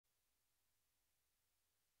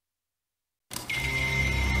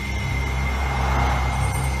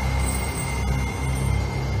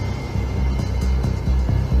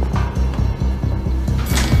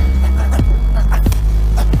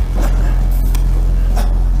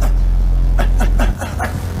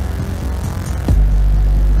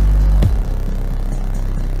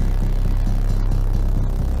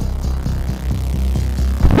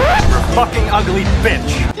ugly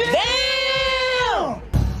bitch. Damn!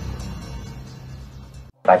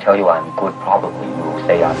 If I tell you I'm good, probably you will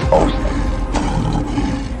say I'm boasting.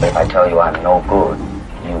 But if I tell you I'm no good,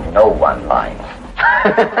 you know I'm lying.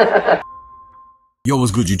 Yo,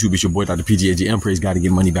 what's good, YouTube? It's your boy, Dr. PGAG Emperor's got to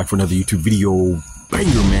get money back for another YouTube video.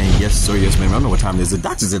 Banger, man. Yes, sir. Yes, man. I don't know what time it is. The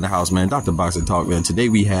doctor's in the house, man. Dr. Boxing Talk, man. Today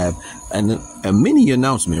we have a mini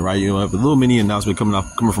announcement, right? You know, a little mini announcement coming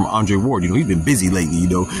from Andre Ward. You know, he's been busy lately, you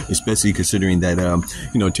know, especially considering that,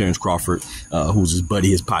 you know, Terence Crawford, who's his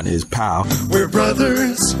buddy, his partner, his pal. We're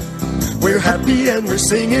brothers. We're happy and we're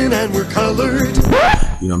singing and we're colored.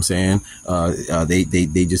 You know what I'm saying?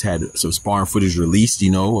 They just had some sparring footage released,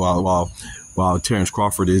 you know, while Terence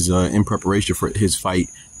Crawford is in preparation for his fight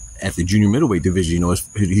at the junior middleweight division. You know,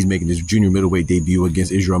 he's making his junior middleweight debut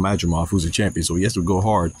against Israel Madrimov, who's a champion. So he has to go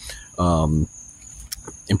hard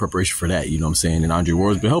in preparation for that. You know what I'm saying? And Andre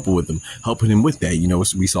Ward's been helping him with that. You know,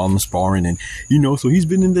 we saw him sparring, and you know, so he's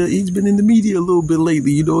been in the media a little bit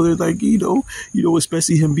lately. You know, they're like, you know,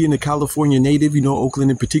 especially him being a California native. You know,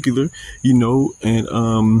 Oakland in particular. You know,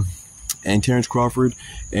 and Terence Crawford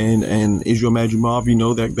and Israel Madrimov, you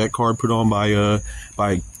know, that card put on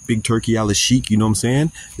by big Turki Alalshikh, you know what I'm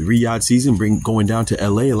saying? The Riyadh season going down to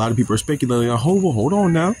LA. A lot of people are speculating, hold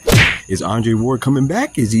on now. Is Andre Ward coming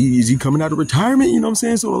back? Is he coming out of retirement? You know what I'm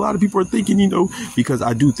saying? So a lot of people are thinking, you know, because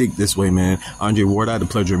I do think this way, man. Andre Ward, I had the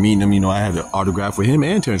pleasure of meeting him. You know, I had an autograph with him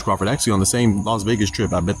and Terence Crawford actually on the same Las Vegas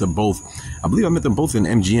trip. I met them both. I believe I met them both in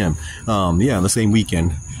MGM. Yeah, on the same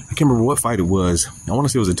weekend. I can't remember what fight it was. I want to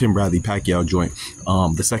say it was a Tim Bradley Pacquiao joint,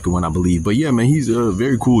 the second one, I believe. But yeah, man, he's a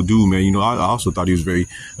very cool dude, man. You know, I also thought he was a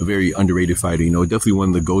very underrated fighter. You know, definitely one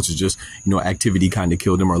of the GOATs. Is just, you know, activity kind of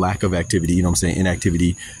killed him, or lack of activity. You know what I'm saying?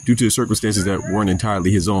 Inactivity due to the circumstances that weren't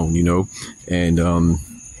entirely his own. You know, and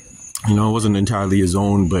you know, it wasn't entirely his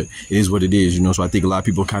own, but it is what it is, you know. So I think a lot of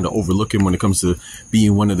people kind of overlook him when it comes to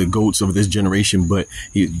being one of the GOATs of this generation. But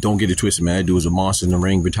don't get it twisted, man. That dude was a monster in the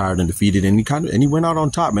ring, retired undefeated, and he went out on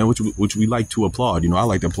top, man, which we like to applaud. You know, I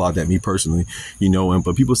like to applaud that, me personally, you know.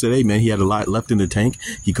 But people said, hey, man, he had a lot left in the tank.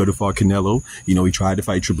 He could have fought Canelo. You know, he tried to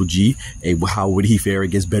fight Triple G. Hey, how would he fare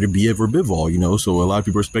against Beterbiev or Bivol? You know, so a lot of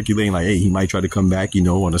people are speculating like, hey, he might try to come back, you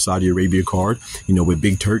know, on a Saudi Arabia card, you know, with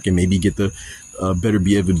Big Turk, and maybe get the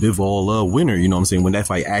Beterbiev and Bivol winner, you know what I'm saying, when that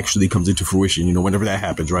fight actually comes into fruition, you know, whenever that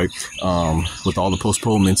happens, right? With all the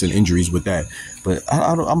postponements and injuries with that. But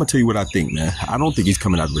I'm gonna tell you what I think, man. I don't think he's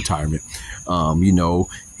coming out of retirement. You know,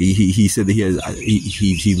 he said that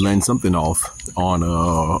he lent something off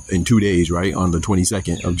on in 2 days, right, on the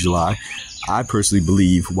 22nd of July. I personally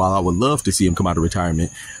believe, while I would love to see him come out of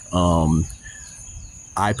retirement,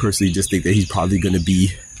 I personally just think that he's probably going to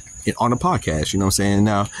be on a podcast, you know what I'm saying?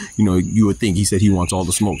 Now, you know, you would think he said he wants all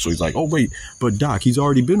the smoke. So he's like, oh, wait, but Doc, he's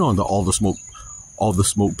already been on the All the Smoke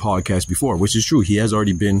podcast before, which is true. He has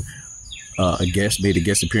already been made a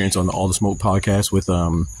guest appearance on the All the Smoke podcast with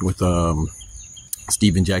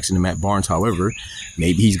Steven Jackson and Matt Barnes. However,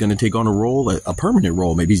 maybe he's going to take on a permanent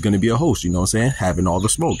role. Maybe he's going to be a host, you know what I'm saying? Having all the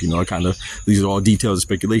smoke, you know, kind of, these are all details of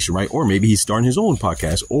speculation, right? Or maybe he's starting his own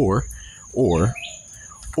podcast, or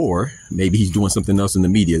maybe he's doing something else in the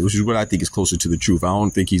media, which is what I think is closer to the truth. I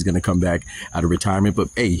don't think he's going to come back out of retirement, but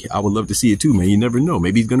hey, I would love to see it too, man. You never know.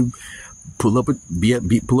 Maybe he's going to pull up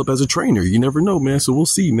as a trainer. You never know, man. So we'll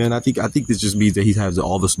see, man. I think this just means that he has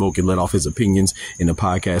all the smoke and let off his opinions in the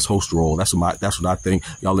podcast host role. That's what I think.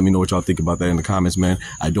 Y'all let me know what y'all think about that in the comments, man.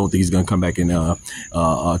 I don't think he's going to come back in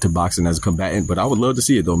to boxing as a combatant, but I would love to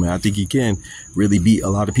see it though, man. I think he can really beat a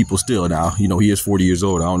lot of people still. Now, you know, he is 40 years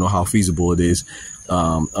old. I don't know how feasible it is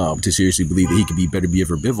to seriously believe that he could be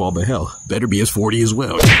Beterbiev or Bivol, but hell, Beterbiev is 40 as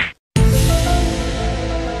well.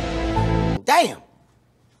 Damn.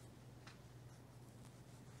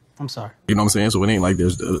 I'm sorry. You know what I'm saying? So it ain't like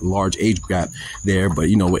there's a large age gap there, but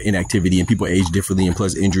you know, with inactivity and people age differently, and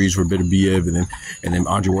plus injuries for Beterbiev, and then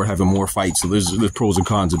Andre Ward having more fights. So there's pros and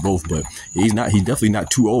cons of both, but he's definitely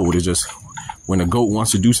not too old. It's just, when a GOAT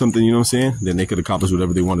wants to do something, you know what I'm saying, then they could accomplish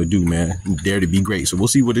whatever they want to do, man. Dare to be great. So we'll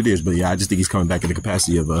see what it is. But yeah, I just think he's coming back in the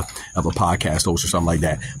capacity of a podcast host or something like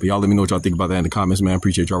that. But y'all let me know what y'all think about that in the comments, man.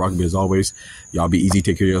 Appreciate y'all rocking me as always. Y'all be easy.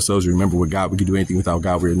 Take care of yourselves. Remember, with God, we can do anything. Without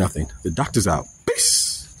God, we're nothing. The doctor's out.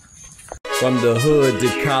 Peace. From the hood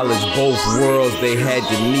to college, both worlds they had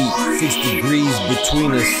to meet. 6 degrees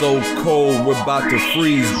between us, so cold we're about to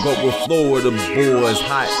freeze. But we're Florida boys,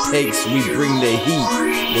 hot takes, we bring the heat.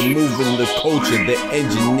 We're moving the culture, the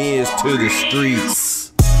engineers to the streets.